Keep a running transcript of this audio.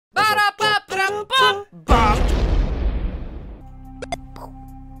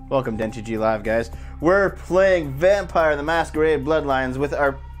Welcome to NTG Live, guys. We're playing Vampire the Masquerade Bloodlines with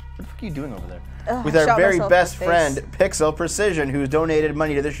our... What the fuck are you doing over there? With our very best friend, Pixel Precision, who's donated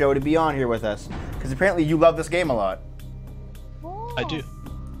money to the show to be on here with us. Because apparently you love this game a lot. Oh, I do.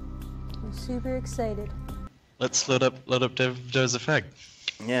 I'm super excited. Let's load up Dev's a Fag.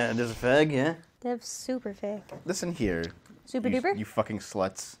 Yeah, there's a fag, yeah. Dev's super fake. Listen here. Super duper? You fucking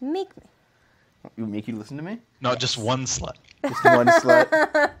sluts. Make me. Make you listen to me? Not just one slut. Just one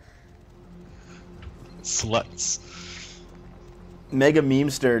slut. Sluts. Mega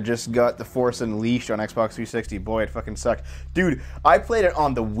Memester just got The Force Unleashed on Xbox 360. Boy, it fucking sucked. Dude, I played it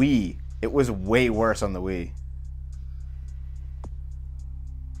on the Wii. It was way worse on the Wii.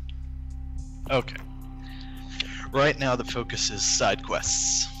 Okay. Right now the focus is side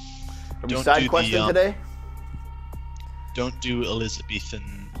quests. Are we side questing today? Don't do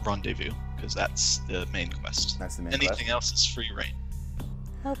Elizabethan Rendezvous, because that's the main quest. That's the main Anything quest. else is free reign.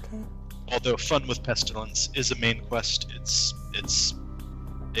 Okay. Although Fun with Pestilence is a main quest, it's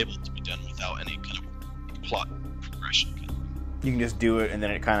able to be done without any kind of plot progression. You can just do it, and then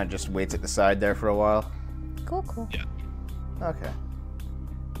it kind of just waits at the side there for a while. Cool, cool. Yeah. Okay.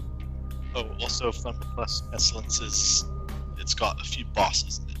 Oh, also Fun with Pestilence it's got a few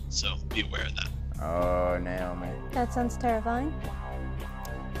bosses in it, so be aware of that. Oh, Naomi. That sounds terrifying.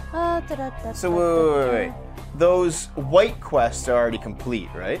 So wait. Those white quests are already complete,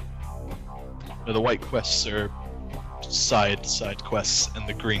 right? No, the white quests are side quests, and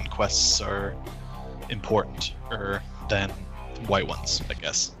the green quests are important than white ones, I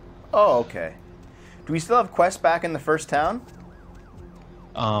guess. Oh, okay. Do we still have quests back in the first town?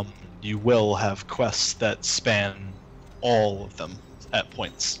 You will have quests that span all of them at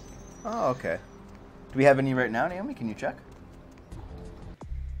points. Oh, okay. Do we have any right now, Naomi? Can you check?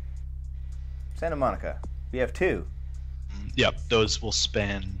 Santa Monica. We have 2. Yep, those will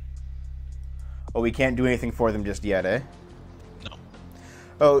span. Oh, we can't do anything for them just yet, eh? No.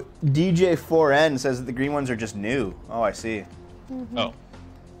 Oh, DJ4N says that the green ones are just new. Oh, I see. Mm-hmm. Oh.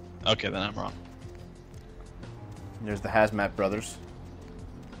 Okay, then I'm wrong. There's the Hazmat brothers.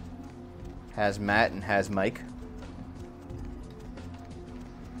 Hazmat and Hazmike.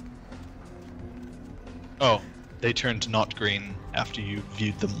 Oh, they turned not green after you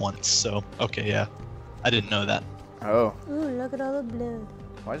viewed them once, so okay, yeah. I didn't know that. Oh. Ooh, look at all the blood.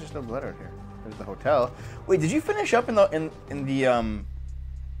 Why is there still blood out here? There's the hotel. Wait, did you finish up in the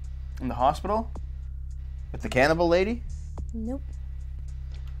hospital? With the cannibal lady? Nope.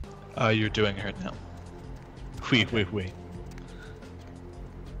 You're doing it now. Wait.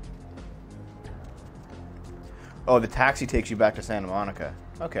 Oh, the taxi takes you back to Santa Monica.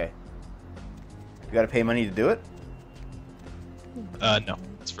 Okay. You gotta pay money to do it? No,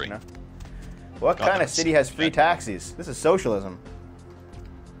 it's free. No. What kind of city has free taxis? This is socialism.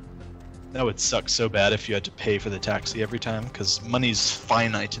 That would suck so bad if you had to pay for the taxi every time, because money's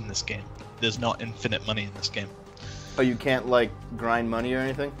finite in this game. There's not infinite money in this game. Oh, you can't, like, grind money or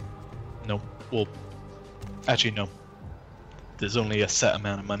anything? No. Well, actually, no. There's only a set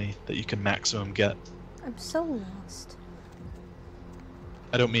amount of money that you can maximum get. I'm so lost.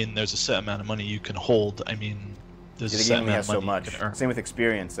 I don't mean there's a set amount of money you can hold. I mean, there's a The set game only amount has of so money you much. can earn. Same with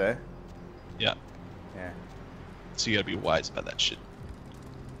experience, eh? Yeah. Yeah. So you gotta be wise about that shit.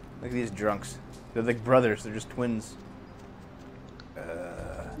 Look at these drunks. They're like brothers. They're just twins.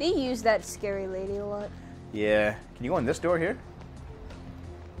 They use that scary lady a lot. Yeah. Can you go in this door here?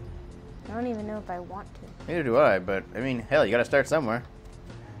 I don't even know if I want to. Neither do I, but, I mean, hell, you gotta start somewhere.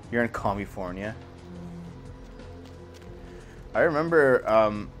 You're in California. I remember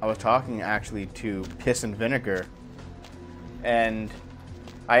I was talking actually to Piss and Vinegar, and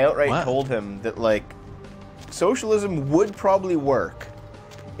I outright told him that, like, socialism would probably work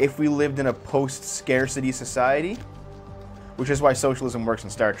if we lived in a post-scarcity society, which is why socialism works in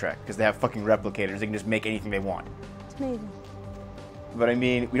Star Trek, because they have fucking replicators. They can just make anything they want. It's amazing. But, I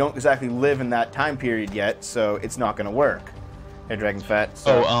mean, we don't exactly live in that time period yet, so it's not going to work. Hey, Dragon Fat.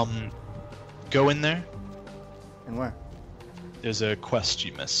 So, Go in there. And where? There's a quest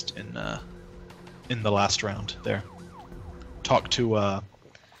you missed in the last round there. Talk to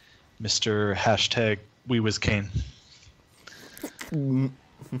Mr. Hashtag WeWasCane. Mr.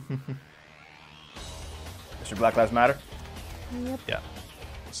 Black Lives Matter? Yep. Yeah.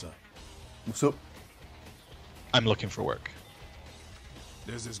 What's up? What's up? I'm looking for work.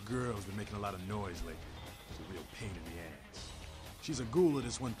 There's this girl who's been making a lot of noise lately. She's a real pain in the ass. She's a ghoul of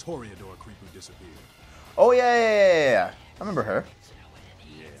this one Toreador creep who disappeared. Oh, yeah. I remember her.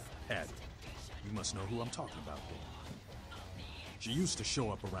 Yeah, Abby. You must know who I'm talking about then. She used to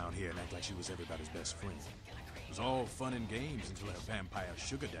show up around here and act like she was everybody's best friend. was all fun and games until her vampire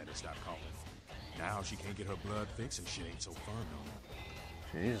sugar daddy stopped calling. Now she can't get her blood fixed and shit ain't so fun no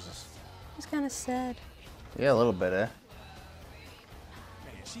more. Jesus. It's kind of sad. Yeah, a little bit, eh?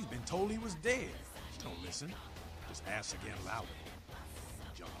 Man, she's been told he was dead. She don't listen. Just asks again louder.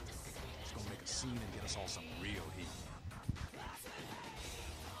 John, she's gonna make a scene and get us all some real heat.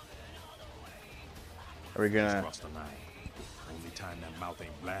 Are we gonna... Cross the line. Only time that mouth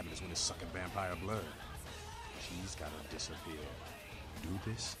ain't blabbing is when it's sucking vampire blood. She's gotta disappear. Do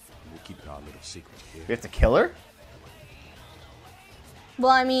this, and we'll keep it our little secret here. We have to kill her?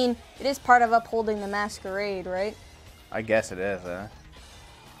 Well, I mean, it is part of upholding the Masquerade, right? I guess it is, huh?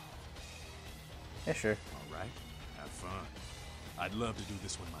 Yeah, sure. All right, have fun. I'd love to do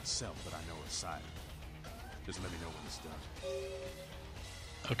this one myself, but I know it's silent. Just let me know when it's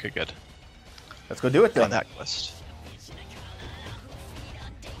done. Okay, good. Let's go do it then. On that quest.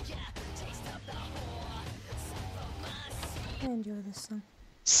 I enjoy this song.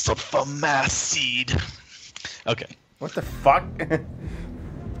 Sulfur mass seed. Okay, What the fuck?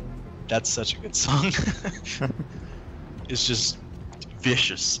 that's such a good song. It's just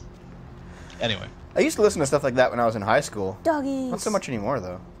vicious. Anyway, I used to listen to stuff like that when I was in high school. Doggies. Not so much anymore,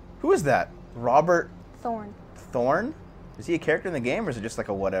 though. Who is that? Robert Thorn. Thorne? Is he a character in the game, or is it just like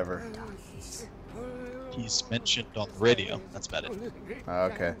a whatever? he's mentioned on the radio. That's about it. Oh,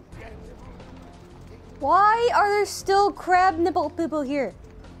 okay. Why are there still crab nipple people here?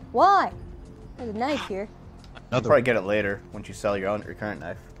 Why? There's a knife here. You'll Another probably get it later once you sell your current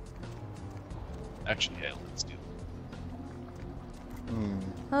knife. Actually, yeah, let's do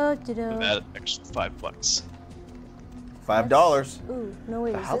Oh, it. That extra $5. $5. Ooh, no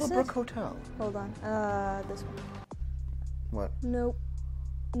wait, The is this Hallibrook it? Hotel. Hold on. This one. What? Nope.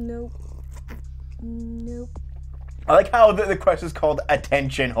 Nope. Nope. I like how the quest is called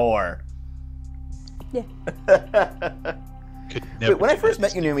Attention Whore. Yeah. Could never Wait, when I do first that.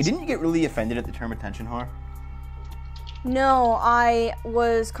 met you, Naomi, didn't you get really offended at the term attention whore? No, I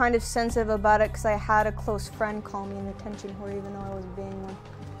was kind of sensitive about it because I had a close friend call me an attention whore even though I was being one.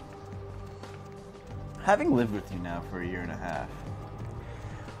 Having lived with you now for 1.5 years,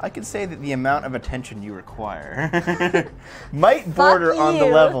 I could say that the amount of attention you require might border on the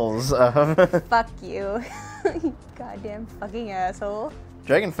you. levels of... Fuck you. You goddamn fucking asshole.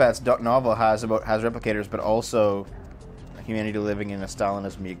 Dragonfest's novel has replicators, but also a humanity living in a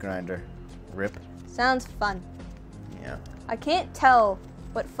Stalinist meat grinder. Rip. Sounds fun. Yeah. I can't tell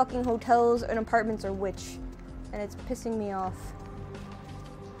what fucking hotels and apartments are which, and it's pissing me off.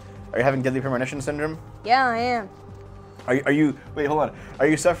 Are you having deadly premonition syndrome? Yeah, I am. Are you... Wait, hold on. Are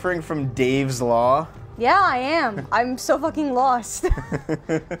you suffering from Dave's Law? Yeah, I am. I'm so fucking lost.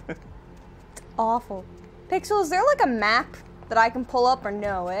 It's awful. Pixel, is there like a map that I can pull up or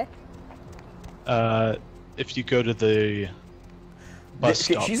no, eh? If you go to the bus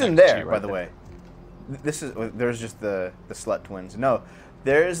stop She's in next to there, you by right the there. way. There's just the slut twins. No,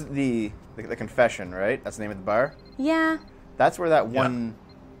 there's the confession, right? That's the name of the bar. Yeah. That's where that one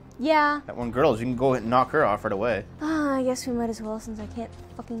girl is. You can go and knock her off right away. Ah, I guess we might as well since I can't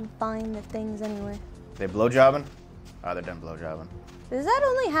fucking find the things anyway. They blowjobbing? Oh, they're done blowjobbing. Does that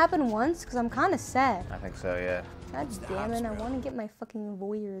only happen once? Because I'm kind of sad. I think so, yeah. God damn it, I want to get my fucking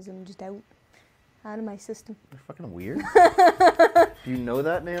voyeurism just out of my system. They're fucking weird. Do you know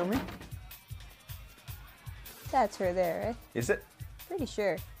that, Naomi? That's her there, eh? Is it? Pretty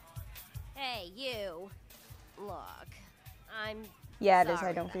sure. Hey, you. Look, I'm Yeah, it is. I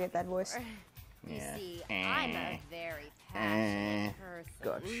sorry don't forget that voice. You Yeah. see, I'm a very passionate person.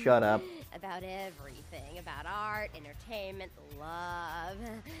 God, shut up. About everything. About art, entertainment, love.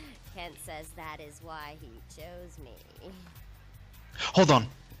 Kent says that is why he chose me. Hold on.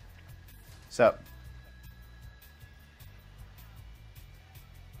 So.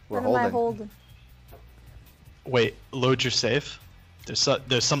 We're What am I holding. holding? Wait, load your save.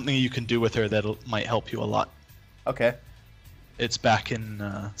 There's something you can do with her that might help you a lot. Okay. It's back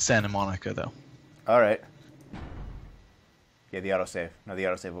in Santa Monica, though. All right. Yeah, the autosave. No, the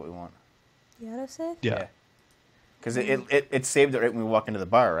autosave what we want. The autosave? Yeah. Because it saved it right when we walk into the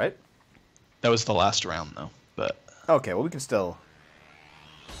bar, right? That was the last round, though. But Okay, well, we can still...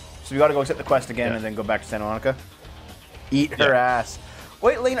 So we gotta go accept the quest again Yeah. and then go back to Santa Monica? Eat her Yeah. ass.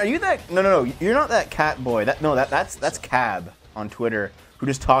 Wait, Lane, are you that... No, you're not that cat boy. That's Cab on Twitter, who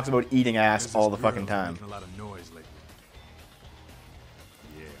just talks about eating ass There's all this the fucking girl time. making a lot of noise lately.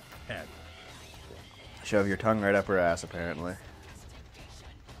 Yeah, had her. Shove your tongue right up her ass, apparently.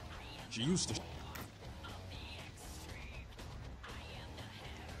 She used to.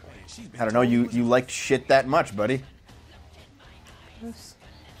 Man, she's been I don't know, told you liked shit that much, buddy. Gross.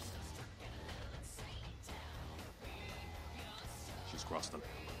 just crossed them.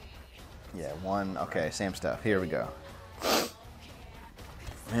 Yeah, one. Okay, same stuff. Here we go.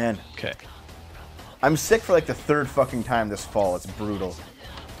 Man. Okay. I'm sick for like the third fucking time this fall. It's brutal.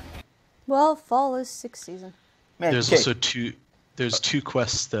 Well, fall is 6th season. Man, There's okay. also There's two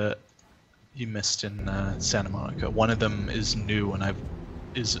quests that you missed in Santa Monica. One of them is new and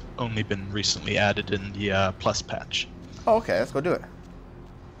is only been recently added in the Plus patch. Oh, okay, let's go do it.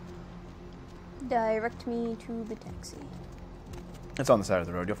 Direct me to the taxi. It's on the side of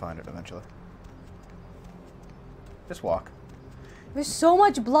the road. You'll find it eventually. Just walk. There's so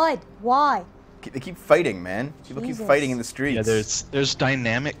much blood. Why? They keep fighting, man. People keep Jesus. fighting in the streets. Yeah, there's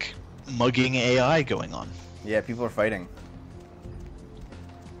dynamic mugging AI going on. Yeah, people are fighting.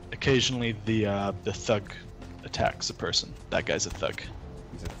 Occasionally, the thug attacks a person. That guy's a thug.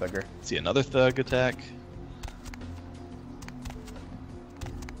 He's a thugger. See another thug attack.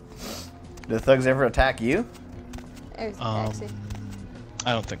 Do the thugs ever attack you? There's the taxi.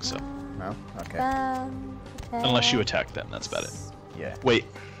 I don't think so. No? Okay. Unless you attack them, that's about it. Yeah. Wait,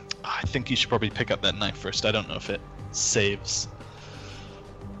 I think you should probably pick up that knife first. I don't know if it saves.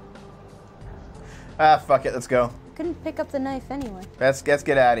 Ah, fuck it. Let's go. Couldn't pick up the knife anyway. Let's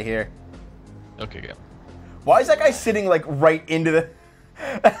get out of here. Okay, good. Why is that guy sitting like right into the...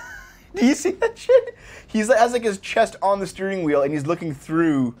 Do you see that shit? He's has like his chest on the steering wheel and he's looking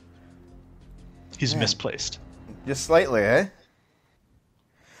through. He's misplaced. Just slightly, eh?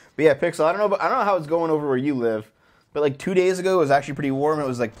 But yeah, Pixel, I don't know how it's going over where you live, but like 2 days ago it was actually pretty warm. It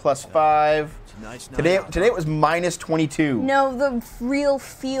was like +5. Today it was -22. No, the real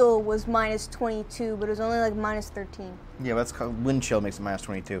feel was -22, but it was only like -13. Yeah, that's called wind chill makes it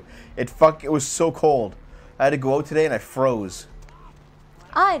 -22. It was so cold. I had to go out today and I froze.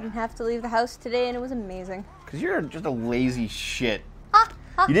 I didn't have to leave the house today, and it was amazing. Cause you're just a lazy shit.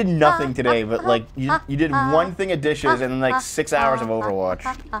 You did nothing today, but like you did one thing of dishes and then like 6 hours of Overwatch.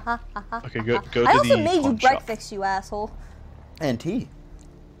 Okay, go to the I also made you pawn shop. breakfast, you asshole. And tea.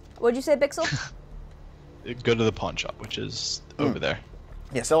 What'd you say, Pixel? Go to the pawn shop, which is over there.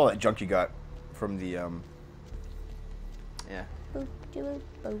 Yeah, sell all that junk you got from the yeah.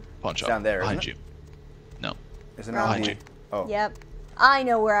 Pawn shop. Down there, behind isn't you. No. Isn't Behind it? you. Oh. Yep. I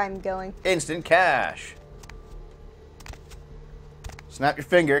know where I'm going. Instant cash. Snap your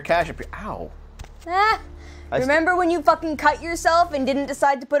finger, cash up your... Ow. Ah, remember when you fucking cut yourself and didn't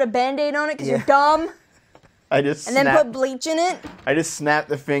decide to put a Band-Aid on it because you're dumb? I just And then put bleach in it? I just snapped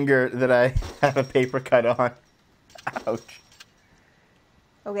the finger that I have a paper cut on. Ouch.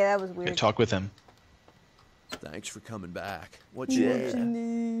 Okay, that was Okay, weird. talk with him. Thanks for coming back. What you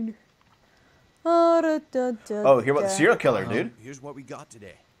need? Oh, hear about the serial killer, dude. Here's what we got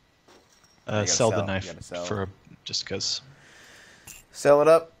today. Sell the sell. knife You gotta sell. for just because. Sell it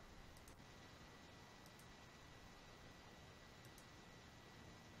up.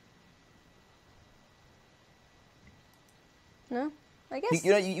 No? I guess.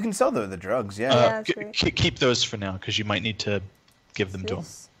 You can sell the drugs, yeah. that's great. Keep those for now because you might need to give them to him.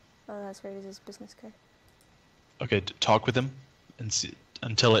 This? Oh, that's right. It's his business card. Okay, talk with him and see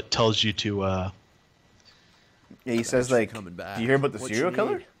until it tells you to. Yeah, he says for like, coming back. do you hear about the What serial you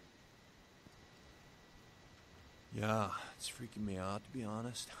killer? need? Yeah, it's freaking me out, to be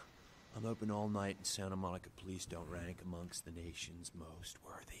honest. I'm open all night and Santa Monica police don't rank amongst the nation's most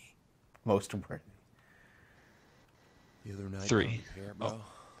worthy. Most worthy. The other night, 3. down the pier, bro,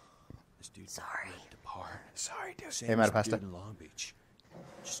 this dude got Sorry. ripped apart. Sorry, dude. Same Hey, as Matt the Pasta. dude in Long Beach.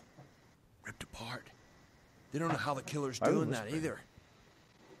 Just ripped apart. They don't know how the killer's I was doing that whispering. either.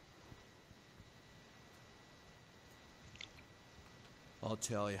 I'll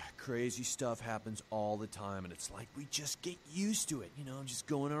tell you, crazy stuff happens all the time, and it's like we just get used to it, you know, just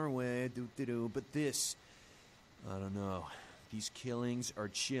going our way, do. But this, I don't know. These killings are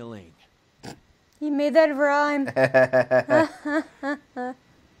chilling. He made that rhyme.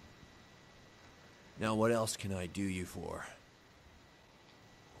 Now, what else can I do you for?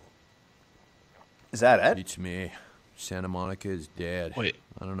 Is that it? Beats me. Santa Monica is dead. Wait.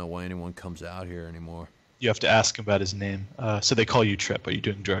 I don't know why anyone comes out here anymore. You have to ask him about his name. So they call you Trip. Are you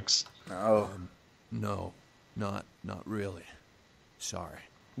doing drugs? Oh, No, not really. Sorry.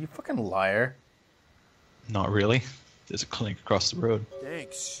 you fucking liar. Not really. There's a clinic across the road.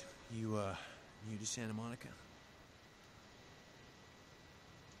 Thanks. You new to Santa Monica?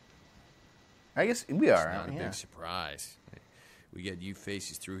 I guess we are. It's not a yeah. big surprise. We get you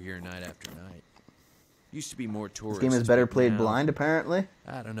faces through here night after night. Used to be more This tourists. game is better but played now- blind, apparently.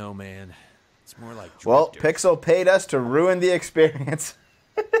 I don't know, man. It's more like Well, drifters. Pixel paid us to ruin the experience.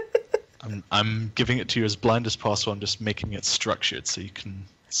 I'm giving it to you as blind as possible. I'm just making it structured so you can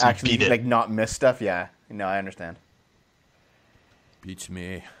Actually, beat it. like not miss stuff. Yeah. No, I understand. Beats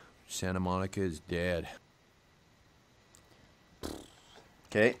me. Santa Monica is dead.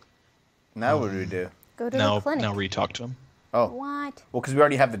 Okay. Now what do we do? Go to the clinic. Now re-talk to him. Oh. What? Well, because we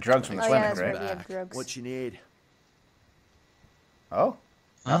already have the drugs from the clinic, yeah, that's right? right. We have drugs. What you need? Oh.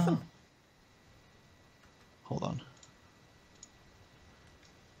 Nothing. Hold on.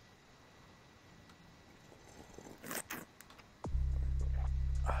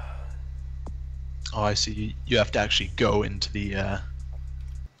 Oh, I see. You have to actually go into the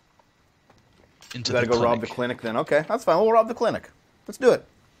into We gotta the go rob the clinic then. Okay, that's fine. We'll rob the clinic. Let's do it.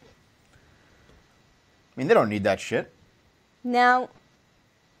 I mean, they don't need that shit Now,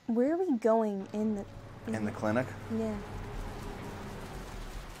 where are we going in the... in the clinic. Yeah.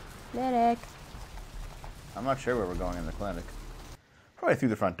 Medic. I'm not sure where we're going in the clinic. Probably through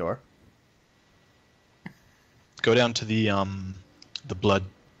the front door. Go down to the blood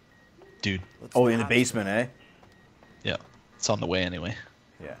dude. Oh, in the basement, eh? Yeah, it's on the way anyway.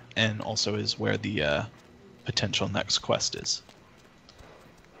 Yeah. And also is where the potential next quest is.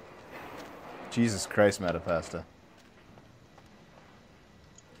 Jesus Christ, Metapasta.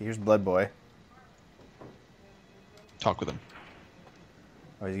 Here's Blood Boy. Talk with him.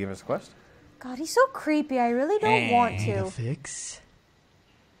 Oh, he's giving us a quest? God, he's so creepy. I really don't want to. Fix.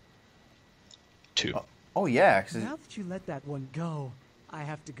 2. Oh yeah. 'Cause Now that you let that one go, I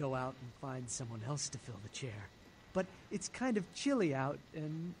have to go out and find someone else to fill the chair. But it's kind of chilly out,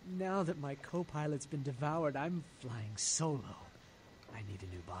 and now that my co-pilot's been devoured, I'm flying solo. I need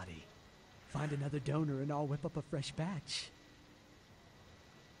a new body. Find another donor and I'll whip up a fresh batch.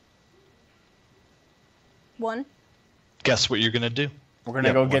 One. Guess what you're gonna do? we're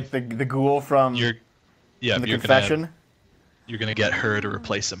gonna go get the ghoul from You're the you're confession. You're gonna get her to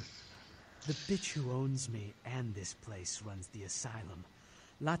replace him. The bitch who owns me and this place runs the asylum.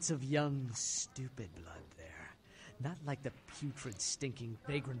 Lots of young, stupid blood there. Not like the putrid, stinking,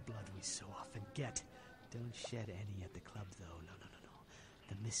 vagrant blood we so often get. Don't shed any at the club, though. No.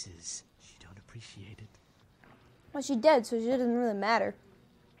 The missus, she don't appreciate it. Well, she's dead, so it doesn't really matter.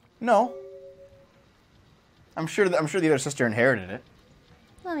 No. I'm sure the other sister inherited it.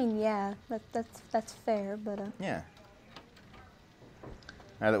 I mean, yeah, that's fair, but Yeah.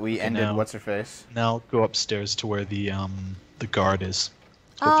 Now that we ended now- what's her face. Now go upstairs to where the guard is.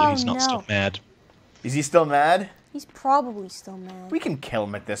 Hopefully Oh, he's not no. still mad. Is he still mad? he's probably still mad. We can kill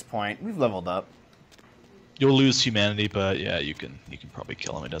him at this point. We've leveled up. You'll lose humanity, but yeah, you can probably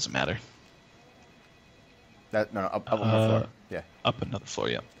kill him. It doesn't matter. Up on the floor. Yeah. Up another floor,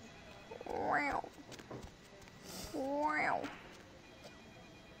 yeah. Wow. Wow.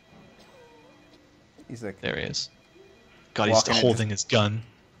 He's like, There he is. God, he's Walking still into- holding his gun.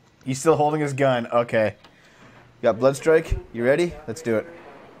 he's still holding his gun. Okay. You got Bloodstrike? You ready? Let's do it.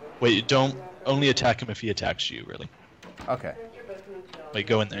 Wait, you don't only attack him if he attacks you, really. Okay. Wait,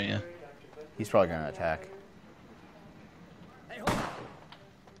 go in there, yeah. He's probably gonna attack.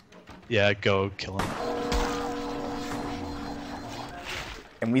 Yeah, go kill him.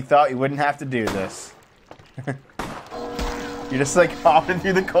 And we thought you wouldn't have to do this. You're just like hopping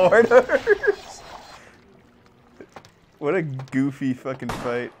through the corridors. What a goofy fucking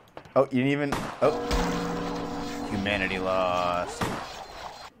fight. Oh, you didn't even... Oh. Humanity lost.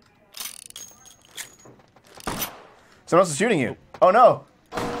 Someone else is shooting you. Oh no.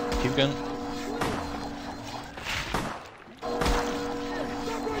 Keep going.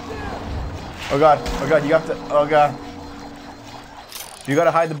 Oh god, you have to... Oh god. You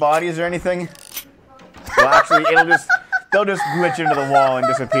gotta hide the bodies or anything? Well, actually, they'll just glitch into the wall and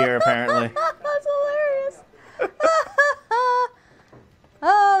disappear, apparently. That's hilarious.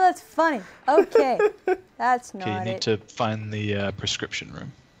 Oh, that's funny. Okay. That's not Okay, you need it. to find the prescription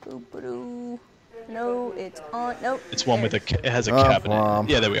room. Boop-a-doo. No, it's on. Nope. It's one with it has a Oh, cabinet. womp.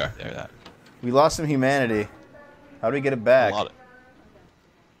 Yeah, there we are. There, that. We lost some humanity. How do we get it back? A lot of,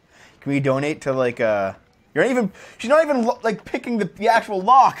 Can we donate to like she's not even like picking the actual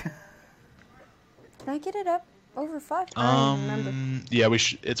lock. Can I get it up over 5? I don't remember. yeah, we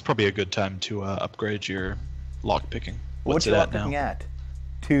should. It's probably a good time to upgrade your lock picking. What's your it lock at now? picking at?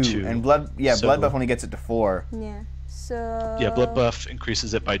 2. 2. And blood So- blood buff only gets it to 4. Yeah. So. Yeah, blood buff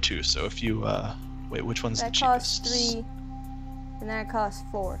increases it by 2. So if you wait, which one's That the costs cheapest? 3, and that costs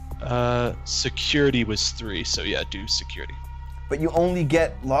 4. Security was 3. So yeah, do security. But you only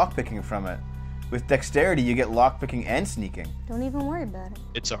get lock picking from it. With dexterity, you get lock picking and sneaking. Don't even worry about it.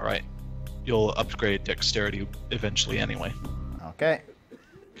 It's all right. You'll upgrade dexterity eventually anyway, Okay.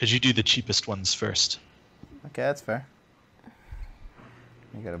 because you do the cheapest ones first. Okay, that's fair.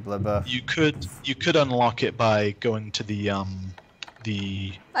 You got a blood buff. You could unlock it by going to the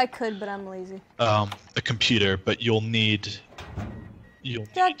I could, but I'm lazy. computer, but you'll need You'll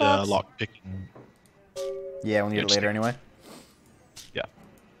Jack need box. lock picking. Yeah, we'll need it later anyway. Yeah.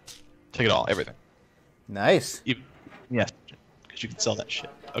 Take it all, everything. Nice. Even, yeah, because you can sell that shit.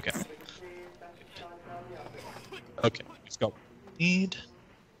 Okay. Okay, let's go. Need.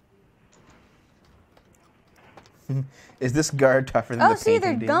 Is this guard tougher than Oh, the see,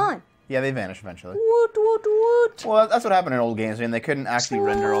 they're painting demon? gone. Yeah, they vanish eventually. Woot, woot, woot. Well, that's what happened in old games. I mean, they couldn't actually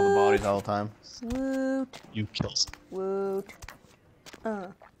render all the bodies all the time. Woot, You kills. woot.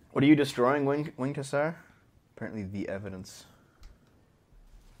 What are you destroying, Wing Tassar? Apparently the evidence.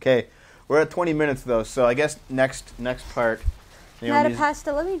 Okay, we're at 20 minutes though, so I guess next part.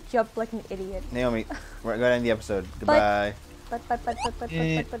 Matapasta, let me jump like an idiot. Naomi, we're going to end the episode. Goodbye.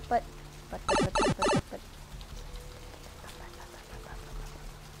 But.